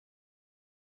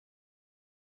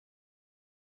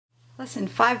Lesson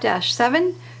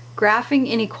 5-7, Graphing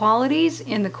Inequalities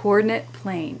in the Coordinate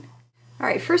Plane.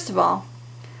 Alright, first of all,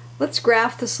 let's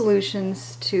graph the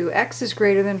solutions to x is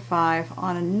greater than 5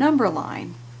 on a number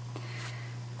line.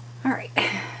 Alright,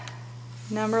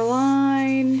 number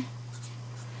line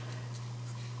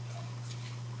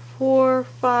 4,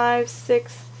 5,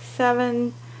 6,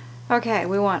 7. Okay,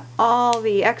 we want all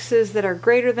the x's that are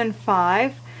greater than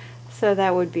 5. So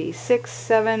that would be 6,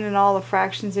 7, and all the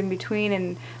fractions in between,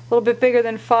 and a little bit bigger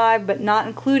than 5, but not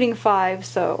including 5.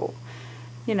 So,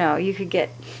 you could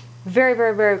get very,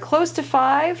 very, very close to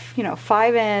 5,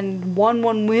 5 and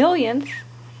 1/1,000,000th,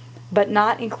 but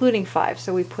not including 5.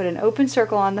 So we put an open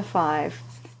circle on the 5,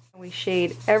 and we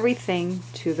shade everything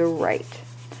to the right.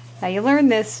 Now you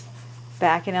learned this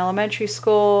back in elementary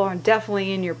school, and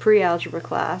definitely in your pre-algebra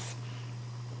class.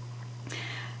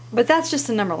 But that's just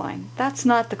a number line. That's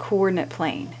not the coordinate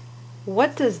plane.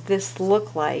 What does this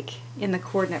look like in the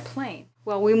coordinate plane?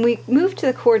 Well, when we move to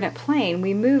the coordinate plane,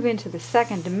 we move into the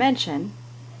second dimension.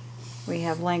 We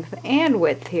have length and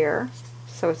width here,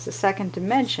 so it's the second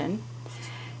dimension.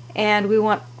 And we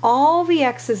want all the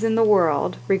x's in the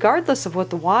world, regardless of what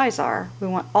the y's are, we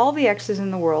want all the x's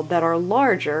in the world that are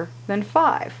larger than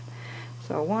 5.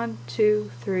 So 1,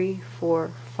 2, 3,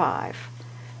 4, 5.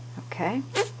 Okay?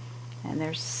 And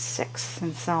there's 6,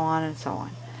 and so on and so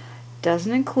on.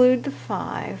 Doesn't include the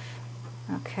 5.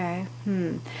 Okay.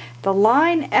 The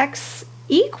line x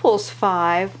equals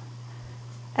 5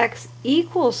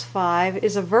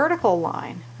 is a vertical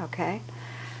line. Okay.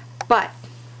 But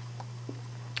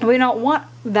we don't want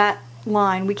that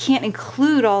line. We can't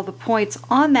include all the points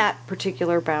on that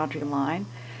particular boundary line.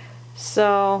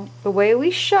 So the way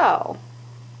we show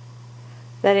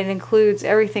that it includes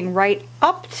everything right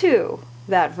up to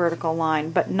that vertical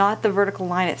line, but not the vertical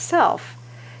line itself,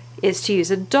 is to use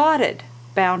a dotted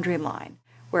boundary line.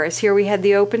 Whereas here we had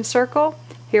the open circle,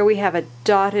 here we have a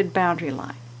dotted boundary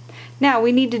line. Now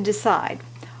we need to decide,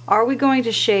 are we going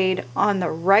to shade on the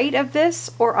right of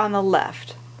this or on the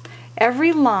left?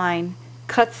 Every line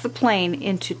cuts the plane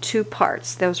into two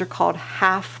parts. Those are called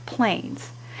half planes.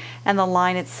 And the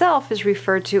line itself is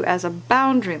referred to as a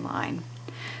boundary line.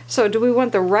 So do we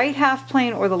want the right half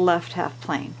plane or the left half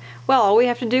plane? Well, all we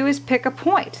have to do is pick a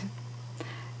point.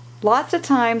 Lots of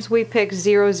times we pick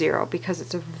 0, 0 because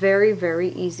it's a very, very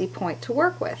easy point to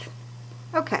work with.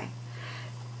 Okay,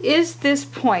 is this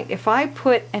point, if I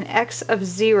put an x of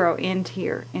 0 in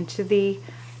here, into the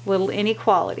little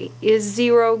inequality, is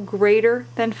 0 greater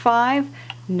than 5?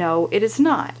 No, it is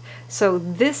not. So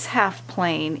this half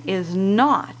plane is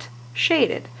not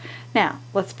shaded. Now,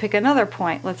 let's pick another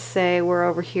point. Let's say we're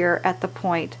over here at the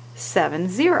point 7,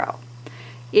 0.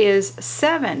 Is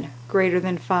 7 greater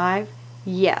than 5?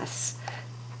 Yes.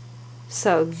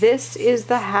 So this is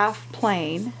the half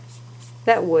plane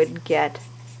that would get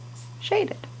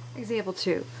shaded. Example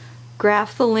 2.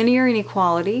 Graph the linear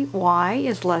inequality y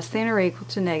is less than or equal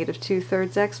to negative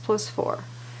 2/3 x plus 4.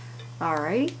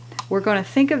 Alright, we're going to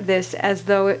think of this as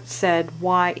though it said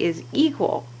y is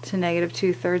equal to negative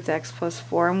 2/3 x plus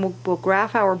 4, and we'll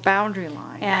graph our boundary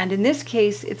line. And in this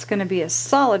case, it's going to be a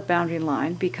solid boundary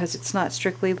line because it's not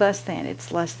strictly less than,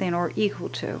 it's less than or equal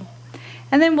to.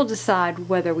 And then we'll decide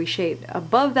whether we shade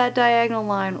above that diagonal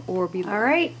line or below.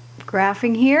 Alright,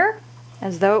 graphing here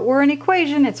as though it were an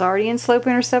equation. It's already in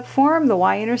slope-intercept form. The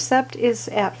y-intercept is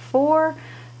at 4.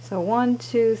 So 1,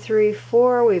 2, 3,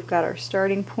 4. We've got our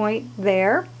starting point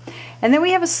there. And then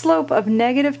we have a slope of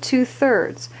negative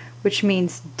 2/3, which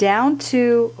means down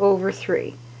 2 over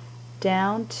 3.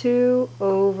 Down 2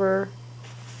 over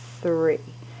 3.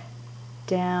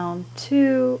 Down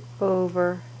 2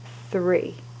 over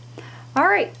 3.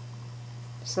 Alright,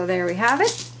 so there we have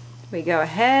it. We go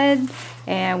ahead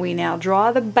and we now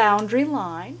draw the boundary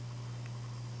line.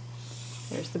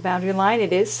 There's the boundary line.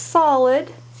 It is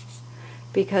solid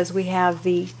because we have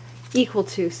the equal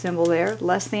to symbol there,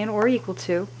 less than or equal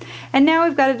to. And now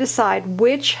we've got to decide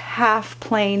which half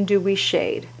plane do we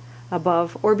shade,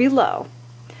 above or below.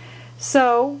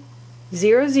 So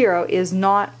 0, 0 is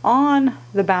not on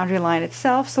the boundary line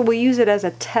itself, so we use it as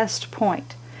a test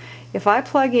point. If I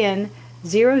plug in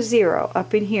 0, 0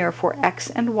 up in here for x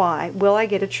and y, will I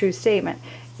get a true statement?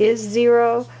 Is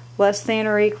 0 less than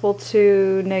or equal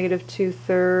to negative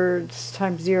 2/3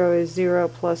 times 0 is 0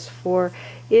 plus 4?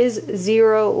 Is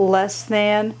 0 less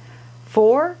than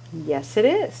 4? Yes, it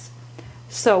is.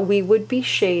 So we would be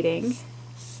shading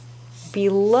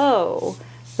below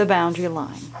the boundary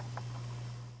line.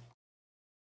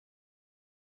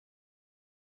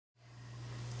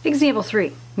 Example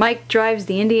 3. Mike drives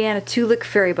the Indiana two-lick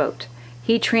ferry boat.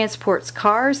 He transports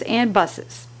cars and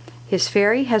buses. His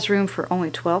ferry has room for only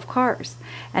 12 cars,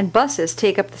 and buses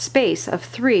take up the space of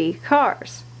 3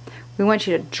 cars. We want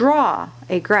you to draw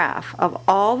a graph of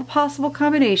all the possible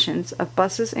combinations of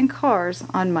buses and cars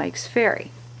on Mike's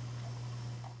ferry.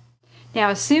 Now,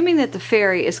 assuming that the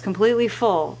ferry is completely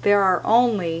full, there are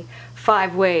only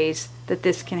 5 ways that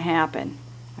this can happen.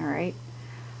 All right?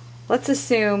 Let's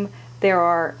assume there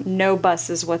are no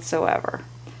buses whatsoever.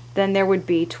 Then there would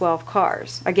be 12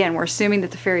 cars. Again, we're assuming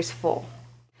that the ferry's full.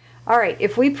 All right,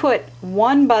 if we put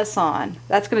 1 bus on,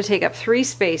 that's going to take up 3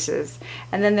 spaces,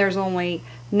 and then there's only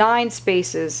 9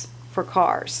 spaces for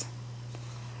cars.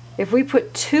 If we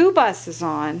put 2 buses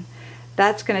on,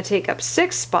 that's going to take up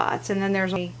 6 spots, and then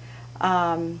there's only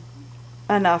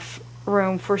enough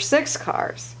room for 6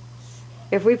 cars.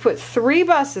 If we put 3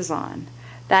 buses on,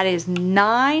 that is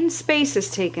 9 spaces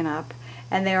taken up,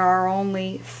 and there are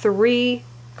only 3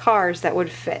 cars that would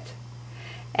fit.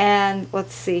 And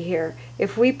let's see here,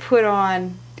 if we put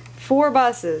on 4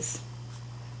 buses,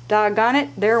 doggone it,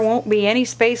 there won't be any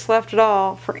space left at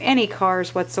all for any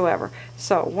cars whatsoever.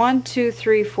 So 1, 2,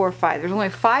 3, 4, 5. There's only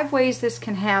 5 ways this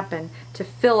can happen to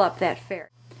fill up that ferry.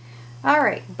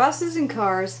 Alright, buses and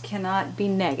cars cannot be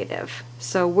negative,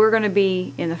 so we're going to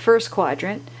be in the first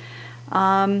quadrant.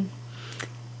 Let's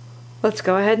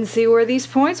go ahead and see where these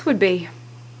points would be.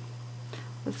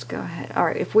 Let's go ahead.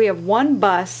 Alright, if we have 1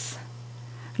 bus,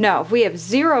 no, if we have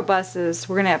 0 buses,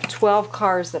 we're going to have 12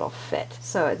 cars that'll fit.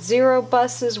 So at 0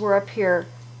 buses, we're up here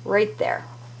right there.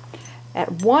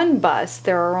 At 1 bus,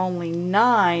 there are only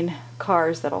 9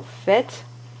 cars that'll fit.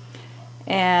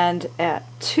 And at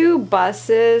 2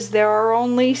 buses, there are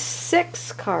only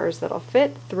 6 cars that'll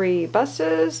fit. 3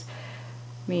 buses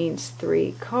means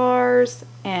 3 cars,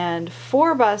 and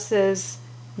 4 buses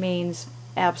means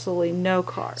absolutely no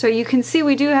cars. So you can see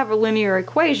we do have a linear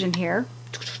equation here.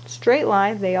 Straight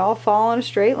line, they all fall in a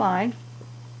straight line.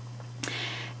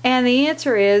 And the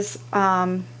answer is,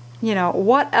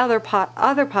 what other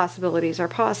possibilities are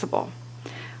possible?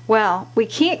 Well, we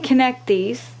can't connect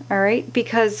these, all right,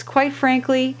 because quite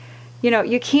frankly,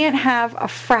 you can't have a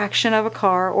fraction of a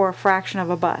car or a fraction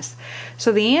of a bus.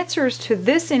 So the answers to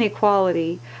this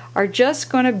inequality are just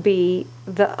going to be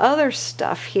the other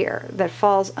stuff here that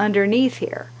falls underneath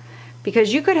here.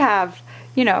 Because you could have,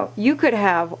 you could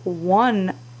have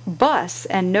 1 bus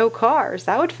and no cars.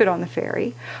 That would fit on the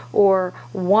ferry. Or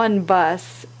 1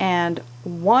 bus and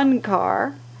 1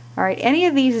 car. All right, any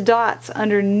of these dots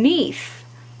underneath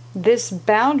this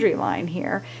boundary line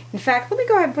here. In fact, let me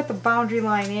go ahead and put the boundary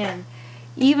line in,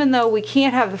 even though we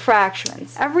can't have the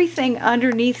fractions. Everything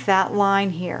underneath that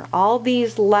line here, all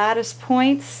these lattice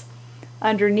points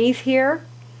underneath here,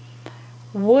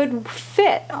 would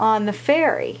fit on the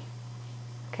ferry.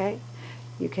 Okay?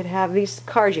 You could have these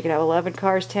cars. You could have 11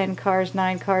 cars, 10 cars,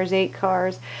 9 cars, 8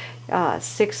 cars,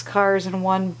 6 cars and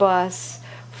 1 bus,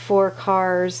 4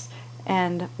 cars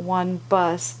and 1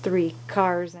 bus, 3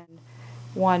 cars and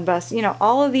 1 bus.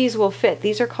 All of these will fit.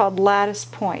 These are called lattice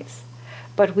points.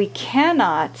 But we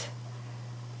cannot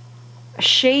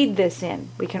shade this in.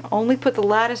 We can only put the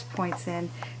lattice points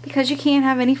in because you can't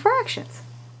have any fractions.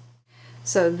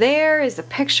 So there is a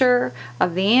picture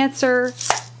of the answer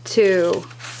to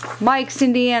Mike's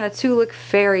Indiana Tulick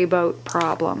ferry boat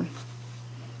problem.